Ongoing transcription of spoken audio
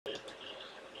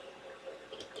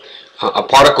a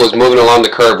particle is moving along the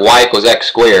curve y equals x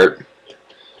squared.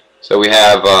 So we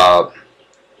have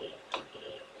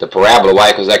the parabola y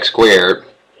equals x squared,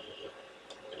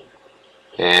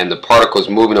 and the particle is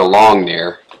moving along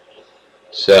there.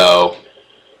 So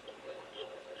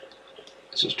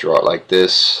let's just draw it like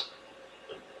this.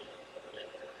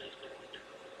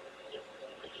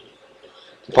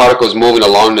 The particle is moving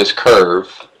along this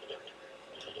curve,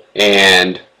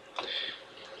 and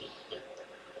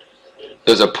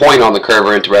there's a point on the curve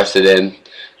we're interested in.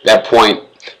 That point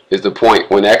is the point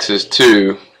when x is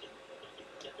 2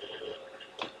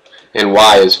 and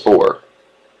y is 4.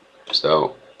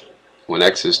 So when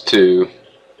x is 2,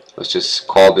 let's just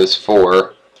call this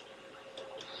 4.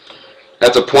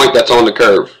 That's a point that's on the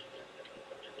curve.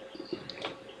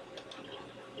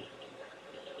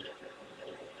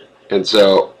 And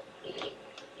so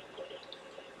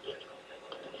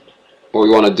what we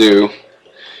want to do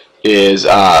is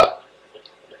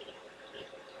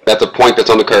that's a point that's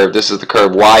on the curve. This is the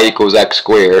curve y equals x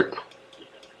squared.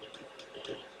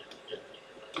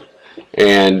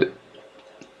 And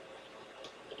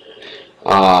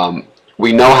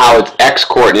we know how its x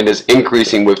coordinate is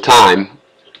increasing with time.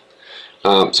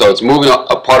 So it's moving.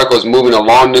 A particle is moving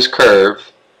along this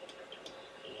curve,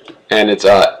 and its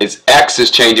x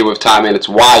is changing with time, and its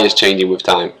y is changing with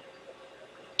time.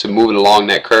 To moving along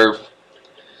that curve.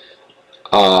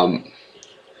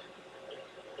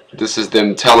 This is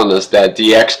them telling us that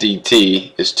dx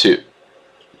dt is 2.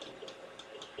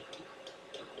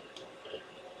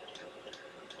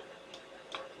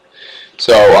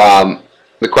 So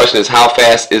the question is, how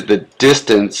fast is the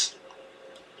distance?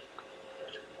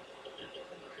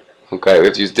 Okay, we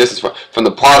have to use distance from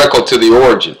the particle to the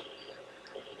origin.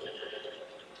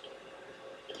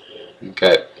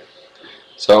 Okay,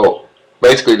 so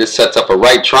basically this sets up a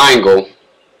right triangle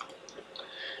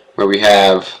where we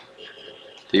have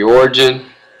the origin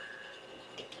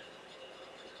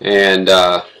and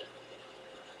the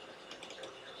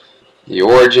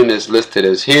origin is listed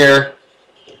as here.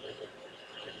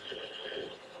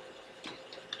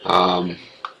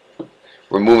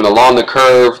 We're moving along the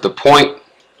curve. The point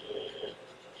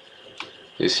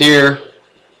is here.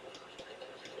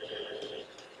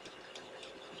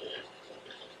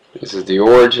 This is the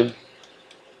origin.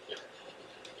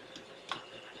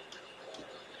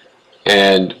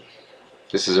 And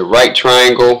this is a right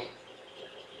triangle,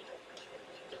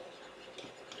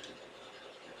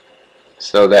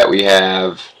 so that we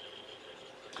have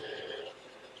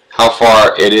how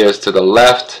far it is to the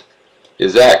left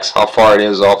is x, how far it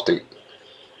is off the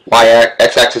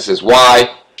x-axis is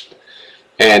y,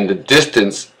 and the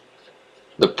distance,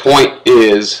 the point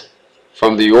is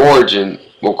from the origin,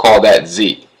 we'll call that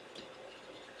z.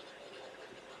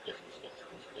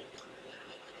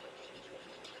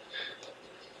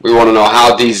 We want to know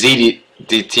how dz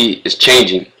dt is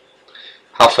changing.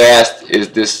 How fast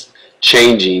is this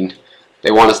changing?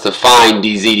 They want us to find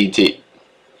dz dt.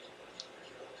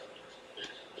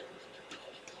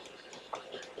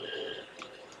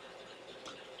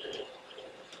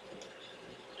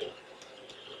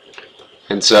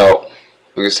 And so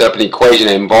we're going to set up an equation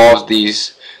that involves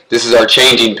these. This is our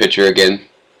changing picture again.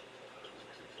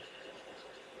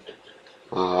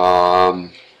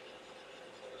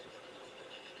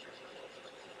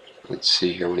 Let's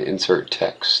see here. I'm going to insert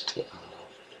text.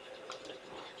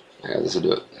 Yeah, this will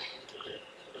do it.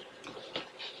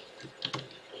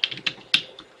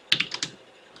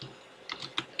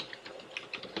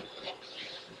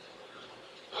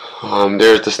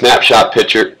 There's the snapshot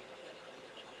picture.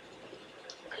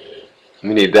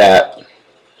 We need that.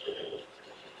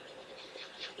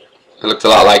 It looks a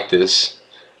lot like this,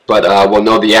 but we'll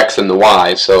know the x and the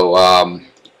y. So let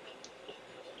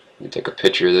me take a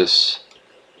picture of this.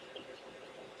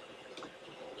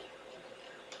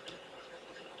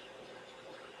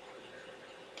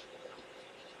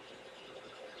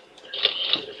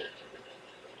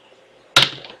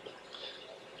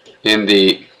 In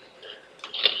the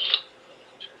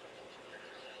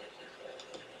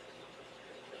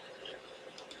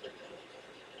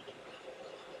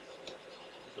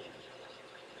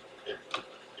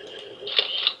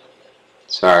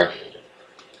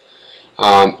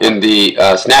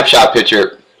snapshot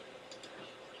picture,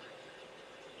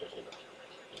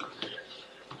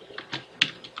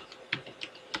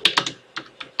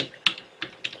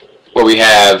 what we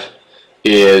have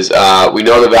is we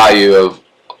know the value of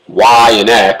y and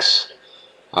x.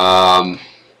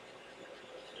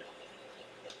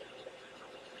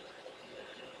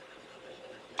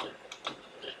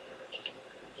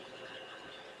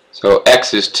 So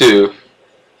x is 2.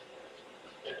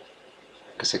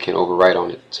 I guess I can't overwrite on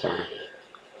it, sorry.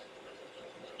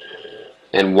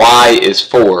 and y is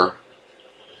 4.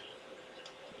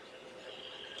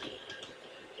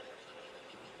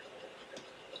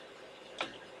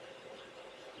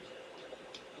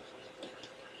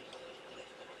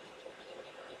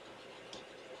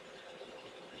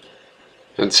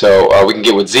 And so we can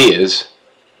get what z is.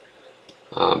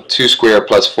 2 squared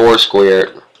plus 4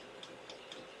 squared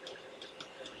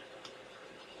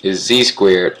is z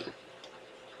squared,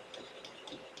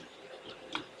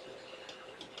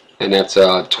 and that's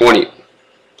 20.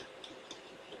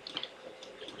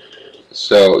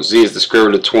 So z is the square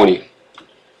root of 20.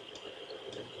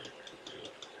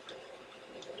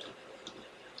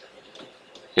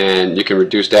 And you can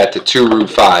reduce that to 2 root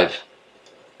 5.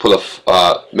 Pull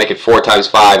a make it 4 times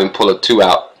 5 and pull a 2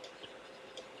 out.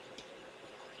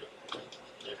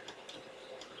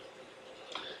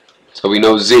 So we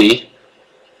know z,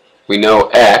 we know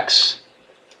x,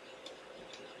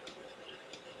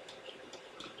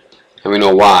 and we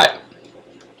know y.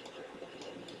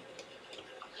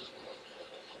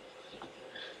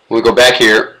 When we go back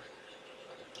here,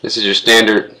 this is your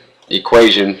standard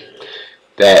equation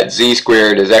that z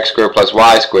squared is x squared plus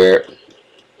y squared.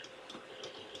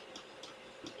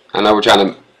 I know we're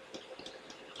trying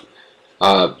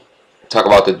to talk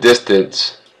about the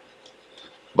distance,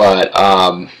 but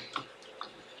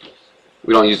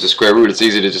we don't use the square root. It's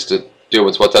easy to just to deal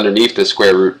with what's underneath the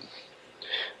square root.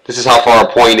 This is how far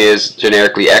a point is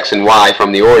generically x and y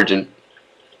from the origin.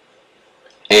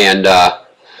 And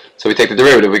so we take the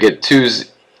derivative. We get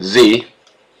 2z dz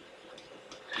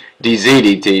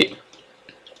dt.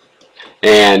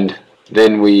 And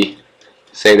then we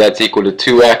say that's equal to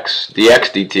 2x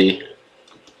dx dt.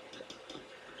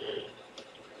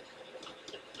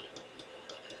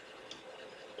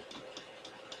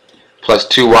 Plus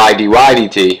 2y dy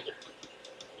dt.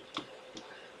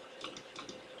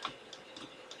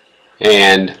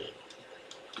 And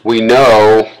we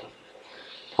know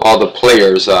all the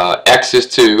players. X is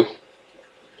 2.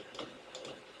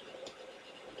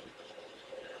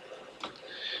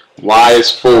 Y is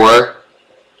 4.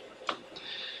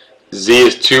 Z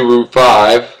is 2 root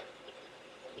 5.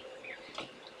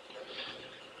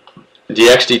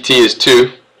 Dx dt is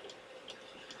 2.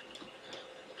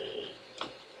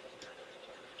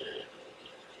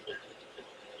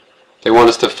 They want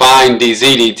us to find dz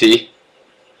dt.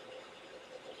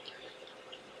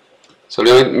 So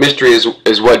the only mystery is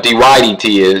what dy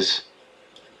dt is.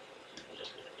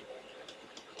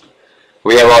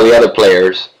 We have all the other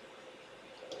players.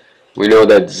 We know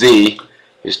that z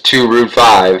is 2 root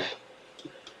 5.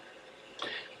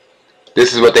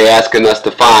 This is what they're asking us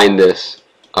to find, this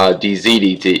dz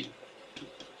dt.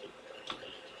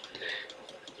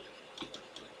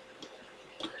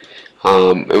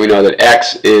 And we know that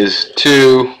x is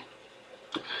 2,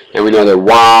 and we know that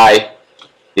y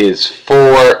is 4.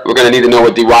 We're going to need to know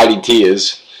what dy dt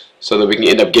is so that we can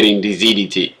end up getting dz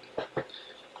dt.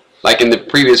 Like in the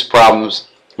previous problems,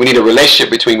 we need a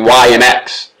relationship between y and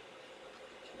x.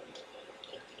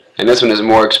 And this one is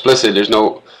more explicit. There's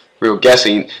no real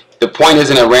guessing. The point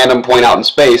isn't a random point out in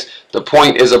space. The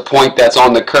point is a point that's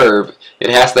on the curve. It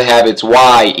has to have its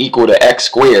y equal to x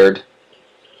squared.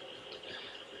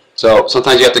 So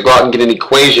sometimes you have to go out and get an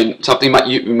equation. Something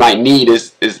you might need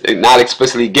is not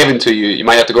explicitly given to you. You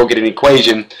might have to go get an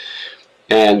equation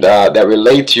and that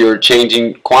relates your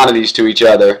changing quantities to each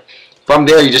other. From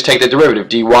there, you just take the derivative.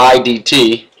 dy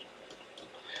dt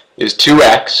is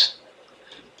 2x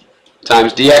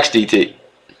times dx dt.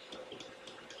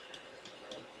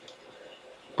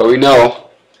 But we know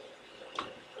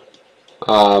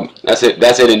that's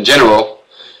it in general.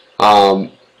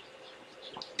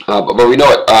 But we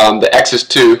know it. The x is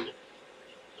 2.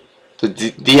 The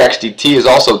dx dt is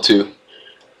also 2.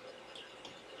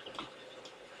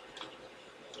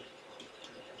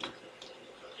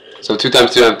 So 2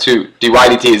 times 2 times 2, dy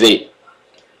dt is 8.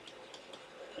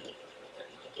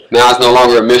 Now it's no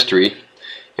longer a mystery.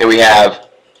 And we have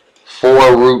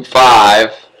 4 root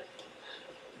 5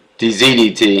 dz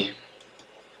dt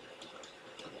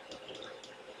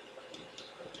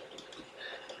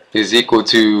is equal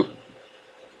to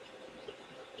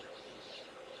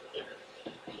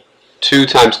 2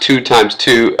 times 2 times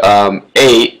 2,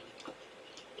 8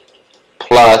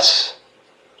 plus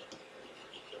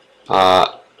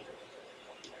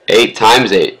 8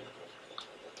 times 8.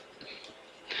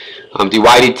 Dy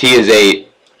dt is 8.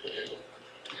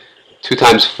 2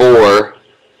 times 4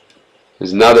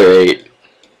 is another 8.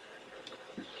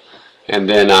 And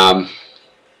then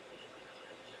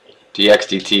dx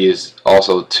dt is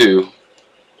also 2.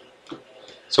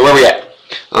 So where are we at?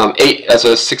 8, that's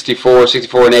a 64.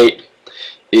 64 and 8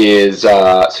 is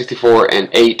 64 and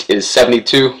 8 is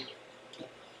 72.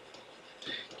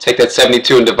 Take that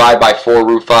 72 and divide by 4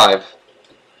 root 5.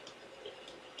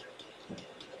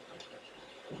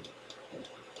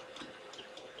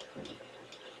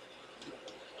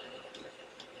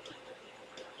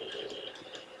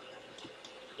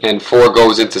 And 4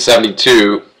 goes into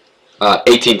 72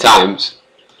 18 times.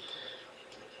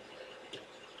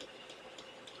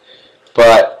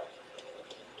 But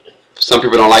some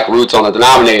people don't like roots on the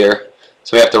denominator,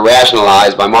 so we have to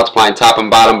rationalize by multiplying top and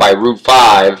bottom by root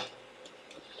 5.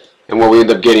 And what we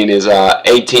end up getting is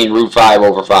 18 root 5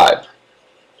 over 5.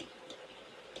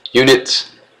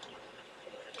 Units,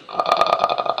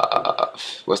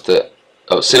 what's the,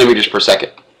 centimeters per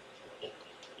second.